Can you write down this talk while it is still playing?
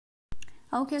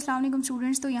Okay, अस्सलाम वालेकुम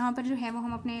students. तो यहाँ पर जो है वो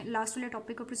हम अपने लास्ट वाले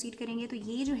टॉपिक को प्रोसीड करेंगे। तो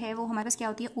ये जो है वो हमारे पास क्या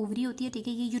होती है, ओवरी होती है, ठीक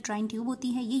है। ये यूट्राइन ट्यूब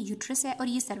होती है, ये यूट्रस है और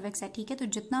ये सर्विक्स है, ठीक है। तो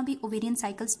जितना भी ओवेरियन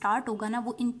साइकिल स्टार्ट होगा ना,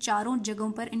 वो इन चारों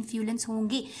जगहों पर इन्फ्लुएंस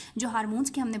होंगे। जो हार्मोन्स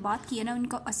की हमने बात की है ना,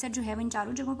 उनका असर जो है वो इन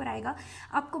चारों जगहों पर आएगा।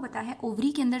 आपको पता है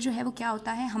ओवरी के अंदर जो है वो क्या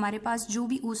होता है, हमारे पास जो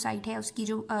भी oocyte है उसकी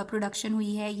जो प्रोडक्शन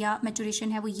हुई है या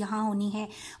मैचुरेशन है वो यहाँ होनी है।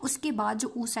 उसके बाद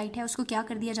जो oocyte है उसको क्या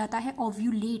कर दिया जाता है,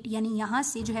 ओव्यूलेट, यानी यहाँ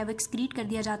से जो है वो एक्सक्रीट कर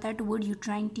दिया जाता है टुवर्ड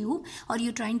यूट्राइन ट्यूब। और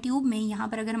यूट्राइन ट्यूब में यहाँ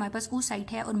पर अगर हमारे पास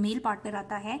oocyte है और मेल पार्टनर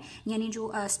आता है, यानी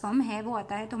जो स्पर्म है वो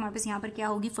आता है, तो हमारे पास यहाँ पर क्या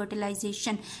होगी,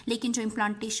 फर्टिलाइजेशन। लेकिन जो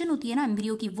इम्प्लांटेशन होती है ना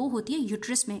एम्ब्रियो की, वो होती है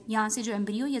यूट्रस में। यहाँ से जो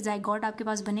एम्ब्रियो या जाइगोट आपके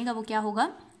पास बनेगा वो क्या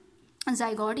होगा,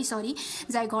 जाइगोट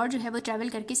जो है वो ट्रैवल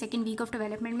करके सेकेंड वीक ऑफ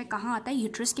डेवलपमेंट में कहाँ आता है,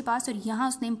 यूट्रस के पास, और यहाँ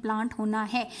उसने इम्प्लांट होना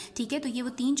है, ठीक है। तो ये वो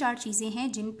 3-4 चीज़ें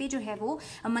हैं जिन पे जो है वो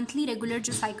मंथली रेगुलर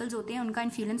जो साइकिल्स होते हैं उनका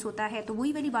इन्फ्लुएंस होता है। तो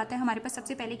वही वाली बात है, हमारे पास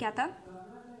सबसे पहले क्या था,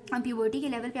 प्यूबर्टी के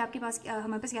लेवल पे आपके पास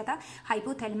हमारे पास क्या था,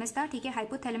 हाइपोथैलेमस था, ठीक है।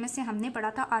 हाइपोथैलेमस से हमने पढ़ा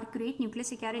था आर्क्यूरेट न्यूक्लियस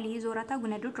से क्या रिलीज हो रहा था,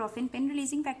 गोनेडोट्रोफिन, पेन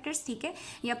रिलीजिंग फैक्टर्स, ठीक है,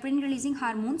 या पेन रिलीजिंग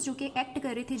हार्मोन्स, जो कि एक्ट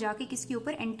कर रहे थे जाके किसके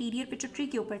ऊपर, एंटीरियर पिट्यूटरी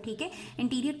के ऊपर, ठीक है।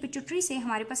 एंटीरियर पिट्यूटरी से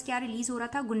हमारे पास क्या रिलीज हो रहा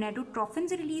था, गोनेडोट्रोफिन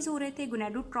से रिलीज हो रहे थे।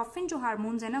 गोनेडोट्रोफिन जो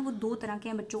हार्मोन्स है ना वो 2 तरह के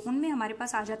हैं बच्चों, उनमें हमारे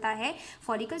पास आ जाता है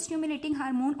फॉलिकल स्टिमुलेटिंग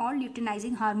हार्मोन और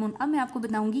ल्यूटिनाइजिंग हार्मोन। अब मैं आपको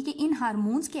बताऊंगी कि इन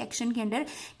हार्मोन्स के एक्शन के अंदर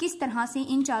किस तरह से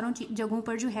इन चारों जगहों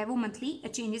पर जो है वो मंथली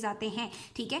चेंजेस आते हैं,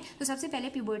 ठीक है। तो सबसे पहले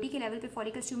प्यूबर्टी के लेवल पे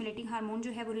फॉलिकल स्टिमुलेटिंग हार्मोन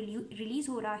जो है वो रिलीज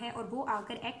हो रहा है और वो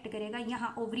आकर एक्ट करेगा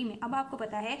यहाँ ओवरी में। अब आपको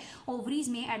पता है ओवरीज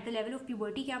में at the level of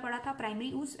puberty क्या पड़ा था,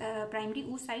 प्राइमरी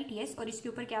oocyte, यस, और इसके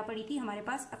ऊपर क्या पड़ी थी हमारे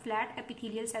पास, फ्लैट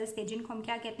एपिथेलियल सेल्स थे, जिनको हम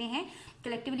क्या कहते हैं,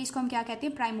 कलेक्टिवली इसको हम क्या कहते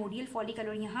हैं, प्राइमोडियल फॉलिकल।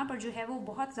 और यहाँ पर जो है वो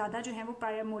बहुत ज्यादा जो है वो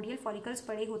प्राइमोडियल फॉलिकल्स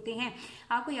पड़े होते हैं।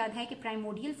 आपको याद है कि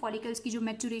प्राइमोडियल फॉलिकल्स की जो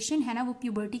मैचुरेशन है ना वो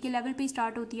प्यूबर्टी के लेवल पे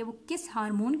स्टार्ट होती है। वो किस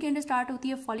हार्मोन के अंदर स्टार्ट होती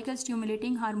है, फॉलिकल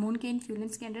स्टिमुलेटिंग हार्मोन के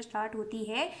इन्फ्लुएंस के अंदर स्टार्ट होती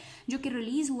है, जो कि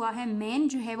रिलीज हुआ है मेन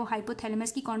जो है वो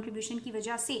हाइपोथैलेमस की कंट्रीब्यूशन की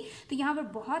वजह से। तो यहाँ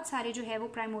पर बहुत सारे जो है वो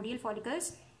प्राइमोडियल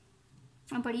फॉलिकल्स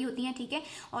पड़ी होती हैं, ठीक है।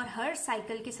 और हर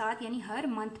साइकिल के साथ यानी हर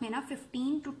मंथ में ना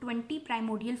 15 to 20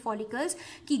 प्राइमोडियल फॉलिकल्स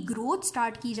की ग्रोथ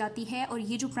स्टार्ट की जाती है। और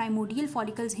ये जो प्राइमोडियल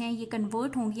फॉलिकल्स हैं ये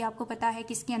कन्वर्ट होंगी, आपको पता है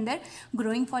किसके अंदर,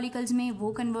 ग्रोइंग फॉलिकल्स में,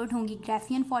 वो कन्वर्ट होंगी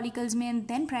ग्राफियन फॉलिकल्स में, and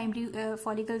then primary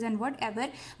follicles and what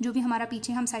ever, जो भी हमारा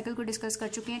पीछे हम साइकिल को डिस्कस कर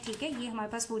चुके हैं, ठीक है। ये हमारे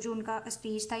पास वो जो उनका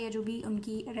स्टेज था या जो भी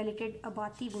उनकी रिलेटेड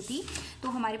बात थी वो थी। तो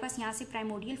हमारे पास यहाँ से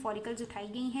प्राइमोडियल फॉलिकल्स उठाई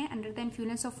गई हैं under the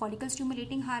influence of follicle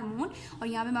stimulating hormone. और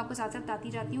यहाँ पे मैं आपको साथ साथ बताती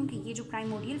जाती हूँ कि ये जो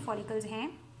प्राइमोडियल फॉलिकल्स हैं,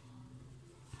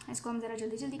 इसको हम जरा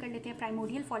जल्दी जल्दी कर लेते हैं।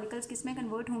 प्राइमोडियल फॉलिकल्स किस में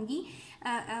कन्वर्ट होंगी,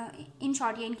 इन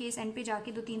शॉर्ट या इन केस एंड पे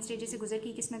जाके 2-3 स्टेजेस से गुजर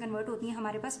के किस में कन्वर्ट होती हैं,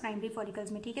 हमारे पास प्राइमरी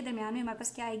फॉलिकल्स में, ठीक है। दरमियान में हमारे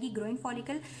पास क्या आएगी, ग्रोइंग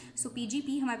फॉलिकल। सो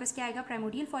पीजीपी हमारे पास क्या आएगा,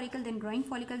 primordial follicle, then growing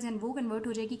follicles, and वो कन्वर्ट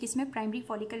हो जाएगी किस में, प्राइमरी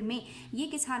फॉलिकल में। ये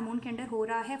किस हार्मोन के अंडर हो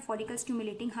रहा है, फॉलिकल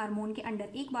स्टिमुलेटिंग हार्मोन के अंडर।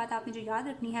 एक बात आपने जो याद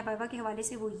रखनी है वाइवा के हवाले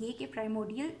से वो ये कि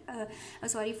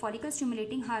follicle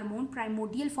stimulating hormone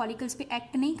primordial follicles पे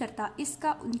एक्ट नहीं करता,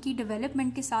 इसका उनकी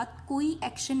डेवलपमेंट के साथ कोई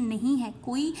एक्शन नहीं है,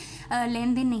 कोई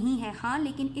लेन देन नहीं है। हाँ,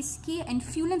 लेकिन इसके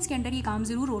इन्फ्लुएंस के अंदर ये काम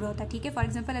जरूर हो रहा होता है, ठीक है। फॉर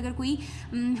एग्जांपल अगर कोई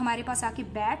हमारे पास आके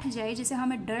बैठ जाए, जैसे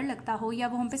हमें डर लगता हो या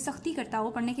वो हम पे सख्ती करता हो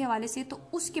पढ़ने के हवाले से, तो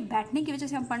उसके बैठने की वजह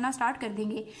से हम पढ़ना स्टार्ट कर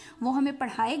देंगे। वो हमें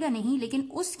पढ़ाएगा नहीं, लेकिन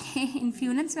उसके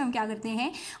इन्फ्लुएंस में हम क्या करते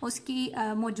हैं, उसकी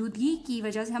मौजूदगी की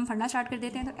वजह से हम पढ़ना स्टार्ट कर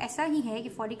देते हैं। तो ऐसा ही है कि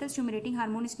फॉलिकल स्टिमुलेटिंग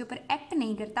हार्मोन इसके ऊपर एक्ट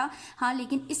नहीं करता, हाँ,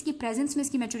 लेकिन इसकी प्रेजेंस में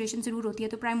इसकी मैचुरेशन जरूर होती है।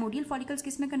 तो प्राइमोडियल फॉलिकल्स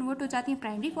किस में कन्वर्ट हो जाती हैं,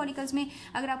 प्राइमरी फॉलिकल्स में।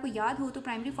 अगर आपको याद हो तो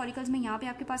प्राइमरी फॉलिकल्स में यहाँ पे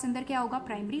आपके पास अंदर क्या होगा,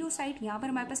 प्राइमरी oocyte, यहाँ पर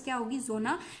हमारे पास क्या होगी,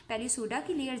 जोना पेलिसोडा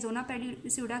की लेयर। जोना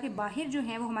पेलिसोडा के बाहर जो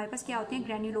है वो हमारे पास क्या होते हैं,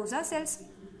 ग्रैन्युलोजा सेल्स,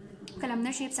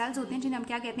 कलमनर शेप सेल्स होते हैं, जिन्हें हम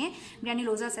क्या कहते हैं,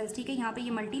 ग्रैन्युलोजा सेल्स, ठीक है। यहाँ पे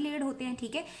ये मल्टी लेयर्ड होते हैं,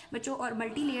 ठीक है बच्चों। और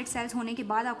मल्टी लेयर्ड सेल्स होने के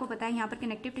बाद आपको पता है यहाँ पर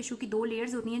कनेक्टिव टिश्यू की 2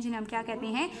 लेयर्स होती हैं, जिन्हें हम क्या कहते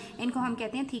हैं, इनको हम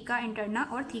कहते हैं थीका इंटरना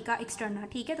और थीका एक्सटर्ना,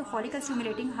 ठीक है। तो फॉलिकल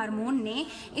स्टिमुलेटिंग हार्मोन ने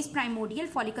इस प्राइमोडियल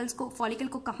फॉलिकल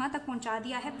को कहाँ तक पहुँचा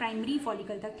दिया है, प्राइमरी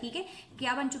फॉलिकल तक, ठीक है।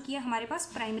 क्या बन चुकी है हमारे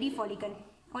पास, प्राइमरी फॉलिकल।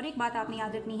 और एक बात आपने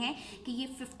याद रखनी है कि ये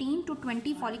 15 to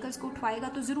 20 फॉलिकल्स को उठवाएगा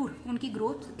तो ज़रूर उनकी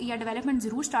ग्रोथ या डेवलपमेंट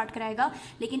ज़रूर स्टार्ट कराएगा,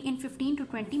 लेकिन इन 15 to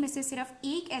 20 में से सिर्फ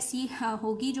एक ऐसी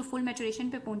होगी जो फुल मैचुरेशन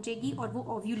पे पहुंचेगी और वो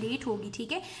ओव्यूलेट होगी,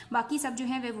 ठीक है। बाकी सब जो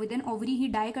है way with in ovary he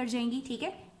die कर जाएंगी, ठीक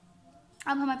है।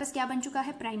 अब हमारे पास क्या बन चुका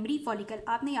है, प्राइमरी फॉलिकल।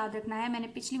 आपने याद रखना है, मैंने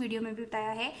पिछली वीडियो में भी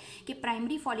बताया है कि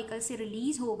प्राइमरी फॉलिकल से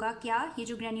रिलीज होगा क्या, ये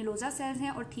जो ग्रैन्युलोसा सेल्स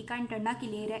हैं और थीका इंटरना की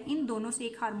लेयर है, इन दोनों से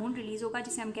एक हार्मोन रिलीज होगा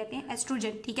जिसे हम कहते हैं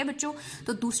एस्ट्रोजन। ठीक है बच्चों,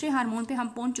 तो दूसरे हार्मोन पे हम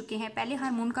पहुंच चुके हैं। पहले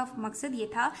हार्मोन का मकसद ये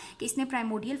था कि इसने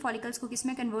प्राइमोडियल फॉलिकल्स को किस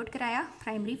में कन्वर्ट कराया,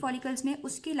 प्राइमरी फॉलिकल्स में।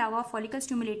 उसके अलावा फॉलिकल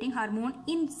स्टिमुलेटिंग हार्मोन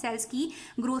इन सेल्स की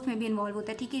ग्रोथ में भी इन्वॉल्व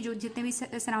होता है। ठीक है, जो जितने भी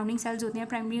सराउंडिंग सेल्स होते हैं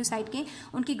प्राइमरी साइड के,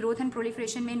 उनकी ग्रोथ एंड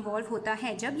प्रोलिफरेशन में इन्वॉल्व होता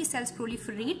है। जब ये सेल्स प्रोलिफरेट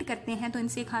करते हैं तो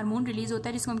इनसे एक हार्मोन रिलीज होता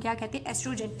है जिसको हम क्या कहते हैं,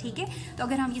 एस्ट्रोजन। ठीक है, तो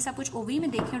अगर हम ये सब कुछ ओवरी में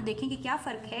देखें और देखें कि क्या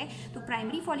फर्क है, तो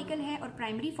प्राइमरी फॉलिकल है और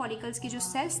प्राइमरी फॉलिकल्स के जो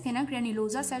सेल्स थे ना,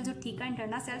 ग्रैन्युलोसा सेल्स और थीका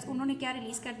इंटरना सेल्स, उन्होंने क्या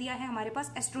रिलीज कर दिया है हमारे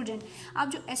पास, एस्ट्रोजन। अब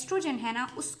जो एस्ट्रोजन है ना,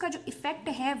 उसका जो इफेक्ट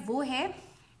है वो है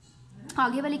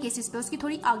आगे वाले केसेस पे, उसकी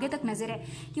थोड़ी आगे तक नजर है।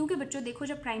 क्योंकि बच्चों देखो,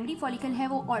 जब प्राइमरी फॉलिकल है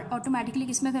वो ऑटोमेटिकली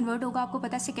किसमें कन्वर्ट होगा, आपको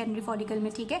पता है सेकेंडरी फॉलिकल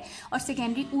में। ठीक है, और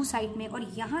सेकेंडरी oocyte में, और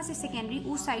यहाँ से सेकेंडरी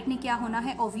oocyte ने क्या होना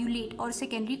है, ओव्यूलेट। और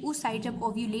सेकेंडरी oocyte जब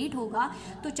ओव्यूलेट होगा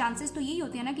तो चांसेस तो यही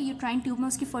होते हैं ना कि यूट्राइन ट्यूब में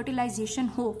उसकी फर्टिलाइजेशन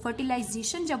हो।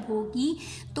 फर्टिलाइजेशन जब होगी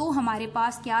तो हमारे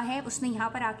पास क्या है, उसने यहाँ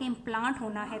पर आके इम्प्लांट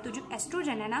होना है। तो जो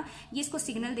एस्ट्रोजन है ना, ये इसको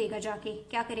सिग्नल देगा, जाके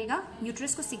क्या करेगा,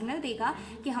 यूट्रस को सिग्नल देगा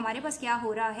कि हमारे पास क्या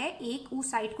हो रहा है, एक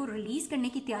oocyte को रिलीज करने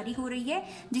की तैयारी हो रही है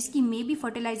जिसकी मे भी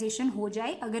फर्टिलाइजेशन हो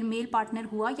जाए। अगर मेल पार्टनर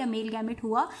हुआ या मेल गैमेट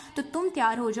हुआ तो तुम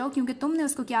तैयार हो जाओ, क्योंकि तुमने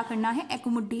उसको क्या करना है,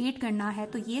 एकोमोडेट करना है।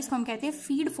 तो ये इसको हम कहते हैं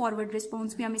फीड फॉरवर्ड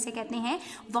रिस्पॉन्स भी हम इसे कहते हैं,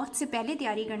 वक्त से पहले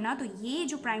तैयारी करना। तो ये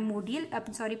जो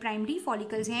प्राइमरी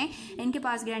फॉलिकल्स हैं, इनके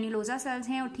पास ग्रैन्युलोसा सेल्स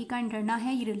हैं और थीका इंटरना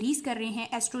है, ये रिलीज कर रहे हैं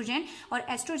एस्ट्रोजन। और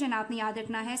एस्ट्रोजन आपने याद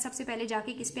रखना है सबसे पहले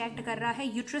जाके किस पे एक्ट कर रहा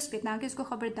है, यूट्रस पे, ताकि उसको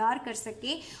खबरदार कर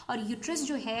सके। और यूट्रस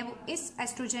जो है वो इस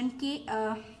एस्ट्रोजन के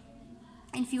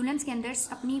इन्फ्लुएंस के अंदर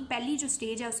अपनी पहली जो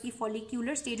स्टेज है उसकी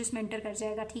फॉलिक्यूलर स्टेज उसमें एंटर कर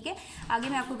जाएगा। ठीक है, आगे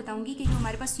मैं आपको बताऊंगी कि जो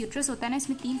हमारे पास यूट्रस होता है ना,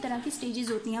 इसमें 3 तरह की स्टेजेस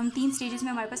होती हैं। हम 3 स्टेजेस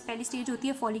में, हमारे पास पहली स्टेज होती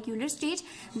है फॉलिक्यूलर स्टेज,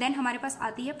 देन हमारे पास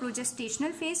आती है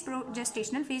प्रोजेस्टेशनल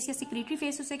फेज या सिक्रेटरी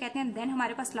फेज उसे कहते हैं, देन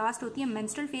हमारे पास लास्ट होती है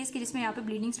मेंस्ट्रुअल फेज की, जिसमें यहाँ पे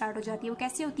ब्लीडिंग स्टार्ट हो जाती है। वो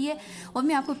कैसे होती है और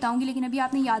मैं आपको बताऊंगी, लेकिन अभी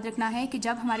आपने याद रखना है कि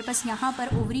जब हमारे पास यहाँ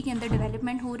पर ओवरी के अंदर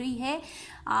डेवलपमेंट हो रही है,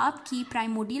 आपकी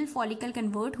प्राइमोडियल फॉलिकल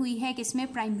कन्वर्ट हुई है किसमें,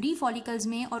 प्राइमरी फॉलिकल्स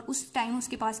में। और उस टाइम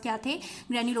उसके पास क्या थे,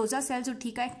 ग्रैन्युलोसा सेल्स और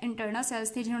थीका इंटरना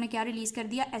सेल्स थे, जिन्होंने क्या रिलीज कर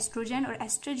दिया, एस्ट्रोजन। और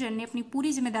एस्ट्रोजन ने अपनी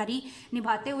पूरी जिम्मेदारी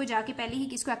निभाते हुए जाके पहले ही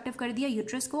किसको एक्टिव कर दिया,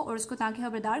 यूट्रस को, और उसको ताकि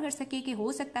खबरदार कर सके कि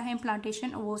हो सकता है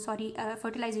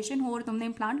फर्टिलाइजेशन हो और तुमने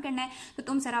इम्प्लांट करना है, तो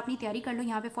तुम सर अपनी तैयारी कर लो,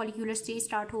 यहाँ पे फॉलिक्यूलर स्टेज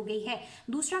स्टार्ट हो गई है।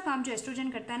 दूसरा काम जो एस्ट्रोजन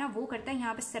करता है ना, वो करता है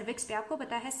यहाँ पे सर्विक्स पे। आपको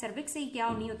पता है सर्विक्स से ही क्या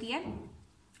होनी होती है,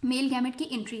 मेल गैमेट की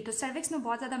एंट्री। तो सर्विक्स में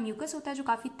बहुत ज़्यादा म्यूकस होता है जो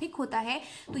काफ़ी थिक होता है।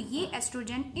 तो ये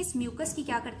एस्ट्रोजन इस म्यूकस की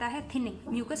क्या करता है, थिनिंग,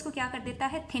 म्यूकस को क्या कर देता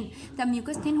है, थिन। जब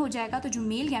म्यूकस थिन हो जाएगा तो जो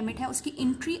मेल गैमेट है उसकी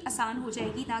एंट्री आसान हो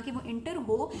जाएगी, ताकि वो एंटर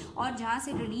हो और जहाँ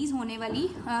से रिलीज होने वाली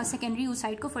सेकेंडरी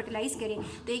oocyte को फर्टिलाइज करे।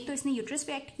 तो एक तो इसने यूट्रस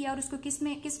पे एक्ट किया और उसको किस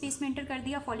फेस में एंटर कर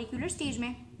दिया, फॉलिक्यूलर स्टेज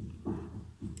में,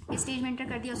 स्टेज में एंटर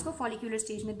कर दिया उसको फॉलिक्यूलर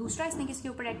स्टेज में। दूसरा इसने किसके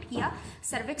ऊपर एक्ट किया,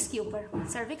 सर्विक्स के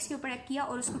ऊपर एक्ट किया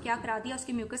और उसको क्या करा दिया,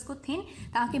 उसके म्यूकस को थिन,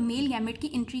 ताकि मेल गैमेट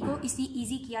की एंट्री को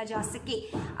इजी किया जा सके।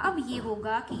 अब ये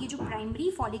होगा कि ये जो प्राइमरी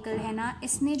फॉलिकल है ना,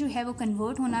 इसने जो है वो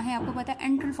कन्वर्ट होना है, आपको पता है,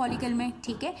 एंट्रल फॉलिकल में।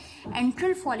 ठीक है,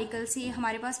 एंट्रल फॉलिकल से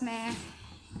हमारे पास, मैं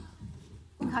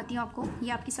दिखाती हूँ आपको,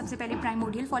 ये आपकी सबसे पहले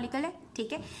प्राइमोडियल फॉलिकल है।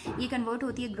 ठीक है, ये कन्वर्ट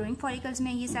होती है ग्रोइंग फॉलिकल्स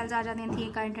में, ये सेल्स आ जाते हैं,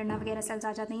 थीका इंटरना वगैरह सेल्स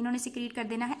आ जाते हैं। इन्होंने सिक्रीट कर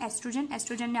देना है एस्ट्रोजन।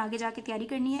 एस्ट्रोजन ने आगे जाके तैयारी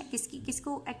करनी है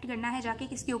किसको एक्ट करना है, जाके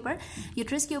किसके ऊपर,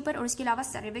 यूट्रस के ऊपर और इसके अलावा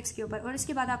सर्विक्स के ऊपर। और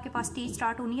इसके बाद आपके पास स्टेज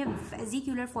स्टार्ट होनी है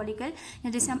वेजिकुलर फॉलिकल,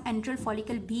 या जिसे हम एंट्रल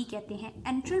फॉलिकल भी कहते हैं।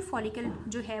 एंट्रल फॉलिकल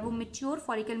जो है वो मैच्योर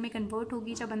फॉलिकल में कन्वर्ट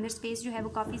होगी जब अंदर स्पेस जो है वो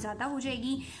काफ़ी ज़्यादा हो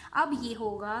जाएगी। अब ये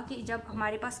होगा कि जब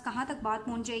हमारे पास कहाँ तक बात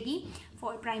पहुँच जाएगी,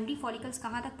 प्राइमरी फॉलिकल्स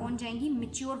कहाँ तक पहुँच जाएंगी,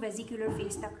 मैच्योर वेजिकुलर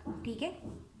फेज तक। ठीक है,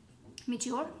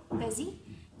 मैच्योर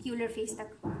वेजिकुलर फेज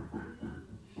तक।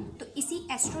 तो इसी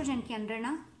एस्ट्रोजन के अंदर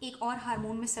ना एक और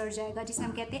हार्मोन में सर्ज जाएगा जिसे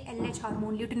हम कहते हैं LH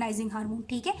हार्मोन, ल्यूटिनाइजिंग हार्मोन।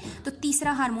 ठीक है, तो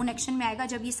तीसरा हार्मोन एक्शन में आएगा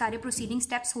जब ये सारे प्रोसीडिंग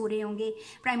स्टेप्स हो रहे होंगे।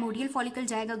 प्राइमोडियल फॉलिकल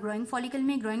जाएगा ग्रोइंग फॉलिकल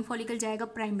में, ग्रोइंग फॉलिकल जाएगा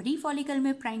प्राइमरी फॉलिकल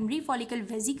में, प्राइमरी फॉलिकल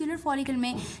वेजिकुलर फॉलिकल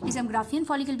में, जिसे हम ग्राफियन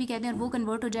फॉलिकल भी कहते हैं, और वो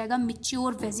कन्वर्ट हो जाएगा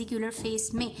मैच्योर वेजिकुलर फेस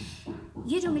में।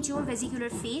 ये जो मैच्योर वेजिकुलर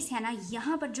फेस है ना,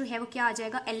 यहाँ पर जो है वो क्या आ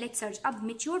जाएगा, LH सर्ज। अब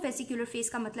मैच्योर वेजिकुलर फेस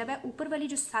का मतलब है ऊपर वाली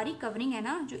जो सारी कवरिंग है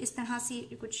ना, जो इस तरह से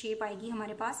कुछ शेप आएगी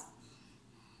हमारे पास।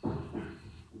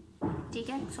 ठीक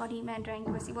है, सॉरी मैं ड्राइंग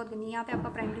की वैसे बहुत गंदी, यहाँ पे आपका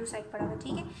प्राइमरी oocyte पड़ा हुआ।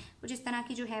 ठीक है, कुछ इस तरह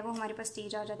की जो है वो हमारे पास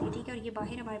स्टेज आ जाती है। ठीक है, और ये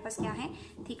बाहर हमारे पास क्या है,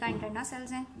 थीका इंटरना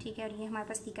सेल्स हैं। ठीक है, और ये हमारे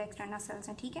पास थीका एक्सटर्ना सेल्स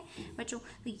हैं। ठीक है बच्चों,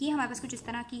 तो ये हमारे पास कुछ इस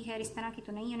तरह की है, इस तरह की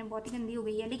तो नहीं है, बहुत ही गंदी हो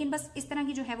गई है, लेकिन बस इस तरह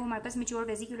की जो है वो हमारे पास मैच्योर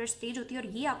वेजिकुलर स्टेज होती है। और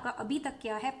ये आपका अभी तक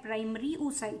क्या है, प्राइमरी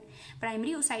oocyte।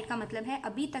 प्राइमरी oocyte का मतलब है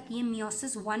अभी तक ये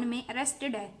मियोसिस 1 में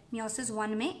अरेस्टेड है, मियोसिस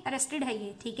 1 में अरेस्टेड है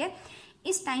ये। ठीक है,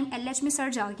 इस टाइम LH में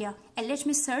सर्ज आ गया। LH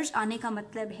में सर्ज आने का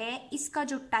मतलब है इसका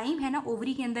जो टाइम है ना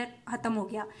ओवरी के अंदर खत्म हो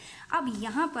गया। अब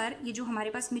यहाँ पर ये जो हमारे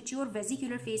पास मैच्योर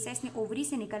वेजिकुलर फेस है, इसने ओवरी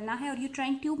से निकलना है और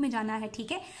यूट्राइन ट्यूब में जाना है,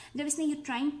 ठीक है। जब इसने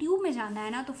यूट्राइन ट्यूब में जाना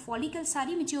है ना तो फॉलिकल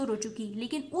सारी मैच्योर हो चुकी,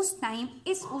 लेकिन उस टाइम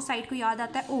इस ओसाइट को याद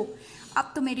आता है, ओ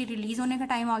अब तो मेरी रिलीज होने का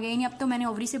टाइम आ गया, यानी अब तो मैंने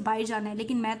ओवरी से बाहर जाना है,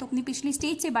 लेकिन मैं तो अपनी पिछली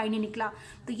स्टेज से बाहर नहीं निकला।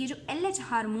 तो ये जो LH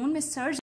हार्मोन में सर्ज